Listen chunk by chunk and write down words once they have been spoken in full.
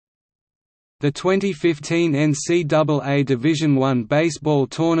The 2015 NCAA Division I baseball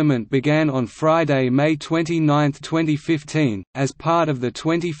tournament began on Friday, May 29, 2015, as part of the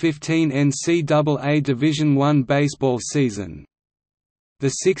 2015 NCAA Division I baseball season.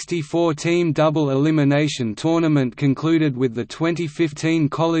 The 64-team double elimination tournament concluded with the 2015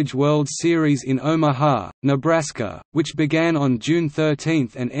 College World Series in Omaha, Nebraska, which began on June 13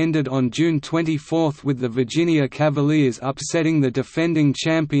 and ended on June 24 with the Virginia Cavaliers upsetting the defending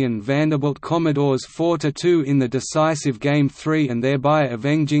champion Vanderbilt Commodores 4–2 in the decisive Game 3 and thereby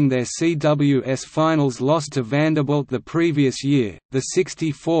avenging their CWS Finals loss to Vanderbilt the previous year. The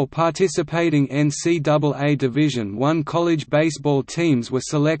 64 participating NCAA Division I college baseball teams were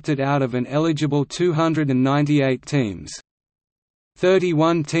selected out of an eligible 298 teams.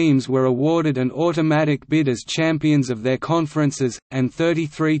 31 teams were awarded an automatic bid as champions of their conferences, and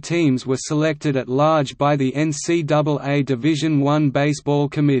 33 teams were selected at large by the NCAA Division I Baseball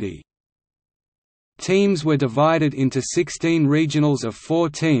Committee. Teams were divided into 16 regionals of 4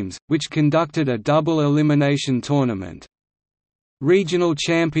 teams, which conducted a double elimination tournament. Regional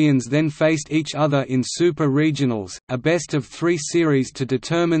champions then faced each other in Super Regionals, a best-of-3 series to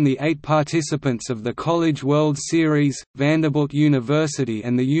determine the 8 participants of the College World Series. Vanderbilt University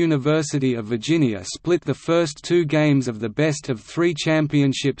and the University of Virginia split the first 2 games of the best-of-3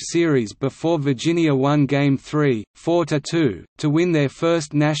 championship series before Virginia won Game 3, 4–2, to win their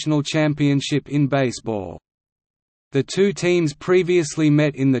first national championship in baseball. The 2 teams previously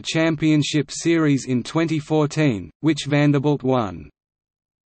met in the championship series in 2014, which Vanderbilt won.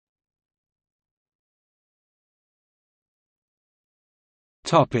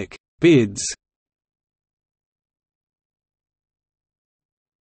 Topic: Bids.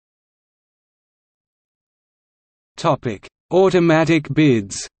 Topic: Automatic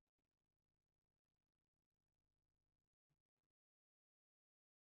bids.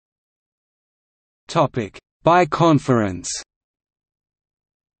 Topic: By conference.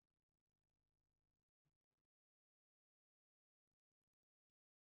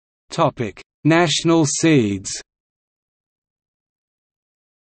 Topic: National seeds.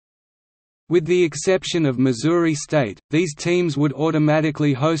 With the exception of Missouri State, these teams would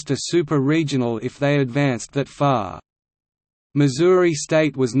automatically host a super regional if they advanced that far. Missouri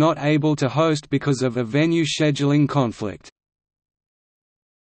State was not able to host because of a venue scheduling conflict.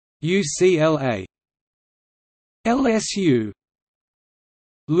 UCLA, LSU,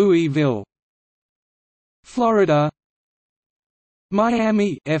 Louisville, Florida,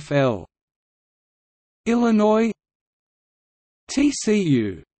 Miami FL, Illinois,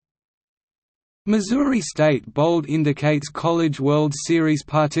 TCU. Missouri State bold indicates College World Series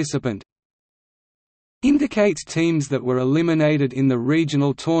participant, indicates teams that were eliminated in the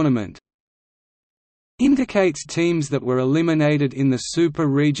regional tournament, indicates teams that were eliminated in the Super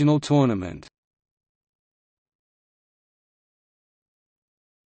Regional tournament.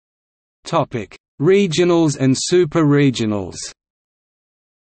 Topic: Regionals and Super Regionals.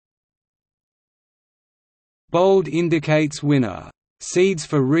 Bold indicates winner. Seeds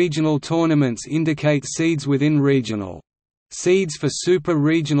for regional tournaments indicate seeds within regional. Seeds for Super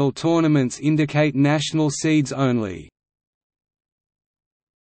Regional tournaments indicate national seeds only.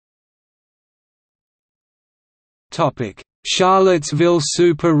 Topic: Charlottesville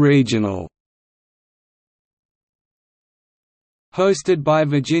Super Regional. Hosted by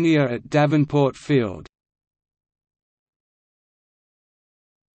Virginia at Davenport Field.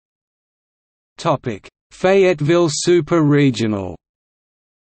 Topic: Fayetteville Super Regional.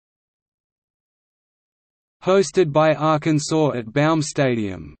 Hosted by Arkansas at Baum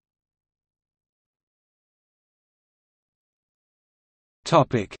Stadium.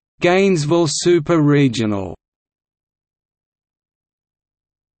 Topic: Gainesville Super Regional.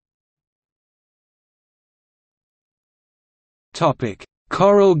 Topic: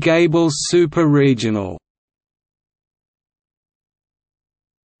 Coral Gables Super Regional.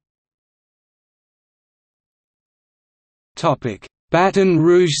 Topic: Baton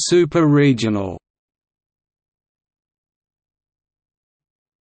Rouge Super Regional.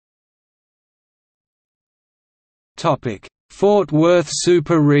 Topic: Fort Worth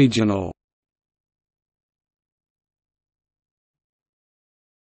Super Regional.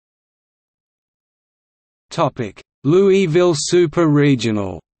 Topic: Louisville Super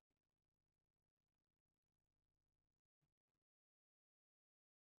Regional.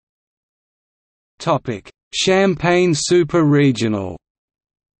 Topic: Champaign Super Regional.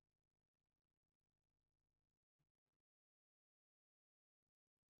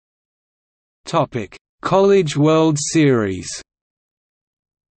 Topic: College World Series.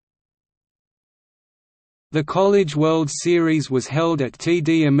 The College World Series was held at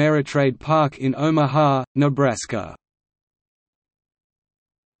TD Ameritrade Park in Omaha, Nebraska.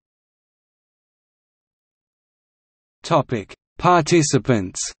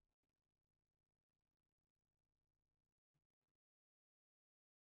 Participants.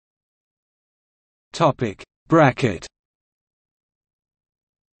 Bracket.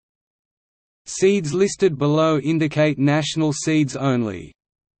 Seeds listed below indicate national seeds only.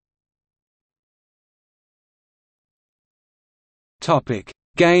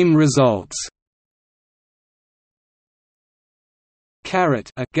 Game results.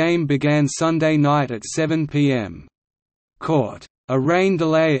 A game began Sunday night at 7 p.m. Court. A rain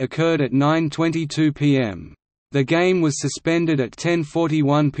delay occurred at 9:22 p.m. The game was suspended at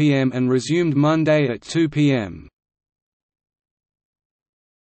 10:41 p.m. and resumed Monday at 2 p.m.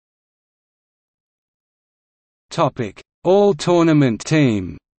 All-tournament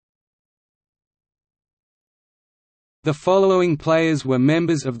team. The following players were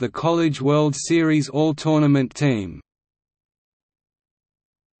members of the College World Series All-Tournament team.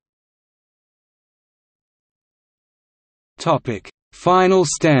 Final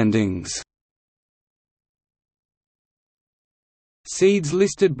standings. Seeds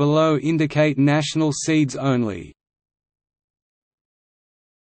listed below indicate national seeds only.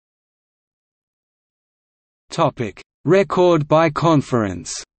 Record by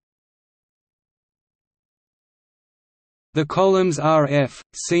conference. The columns RF,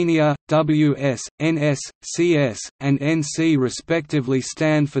 Senior, WS, NS, CS, and NC respectively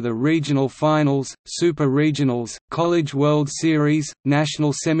stand for the regional finals, super regionals, College World Series,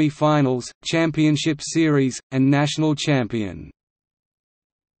 national semi-finals, championship series, and national champion.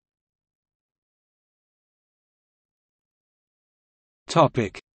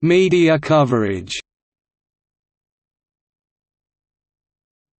 Media coverage.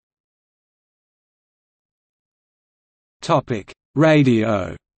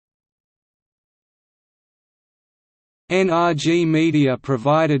 Radio. NRG Media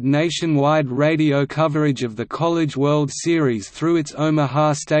provided nationwide radio coverage of the College World Series through its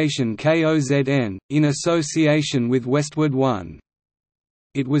Omaha station KOZN, in association with Westwood One.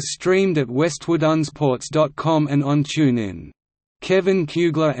 It was streamed at westwoodunsports.com and on TuneIn. Kevin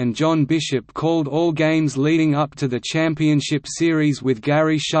Kugler and John Bishop called all games leading up to the championship series, with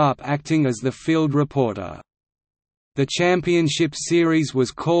Gary Sharp acting as the field reporter. The championship series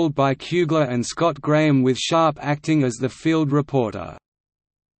was called by Kugler and Scott Graham, with Sharp acting as the field reporter.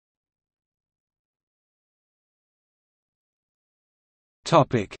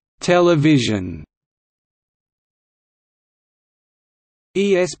 Television.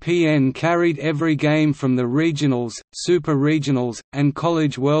 ESPN carried every game from the regionals, super regionals, and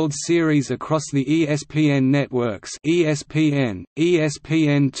College World Series across the ESPN networks: ESPN,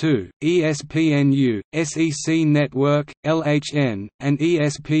 ESPN2, ESPNU, SEC Network, LHN, and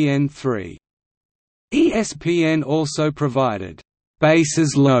ESPN3. ESPN also provided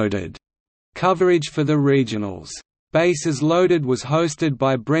 "Bases Loaded" coverage for the regionals. Bases Loaded was hosted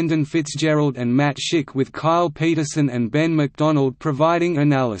by Brendan Fitzgerald and Matt Schick, with Kyle Peterson and Ben McDonald providing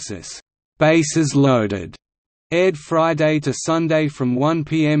analysis. Bases Loaded aired Friday to Sunday from 1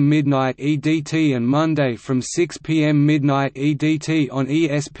 p.m. midnight EDT and Monday from 6 p.m. midnight EDT on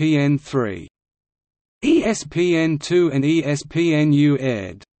ESPN3. ESPN2 and ESPNU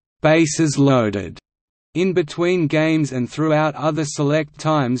aired Bases Loaded in between games and throughout other select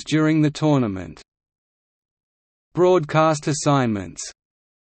times during the tournament. Broadcast assignments.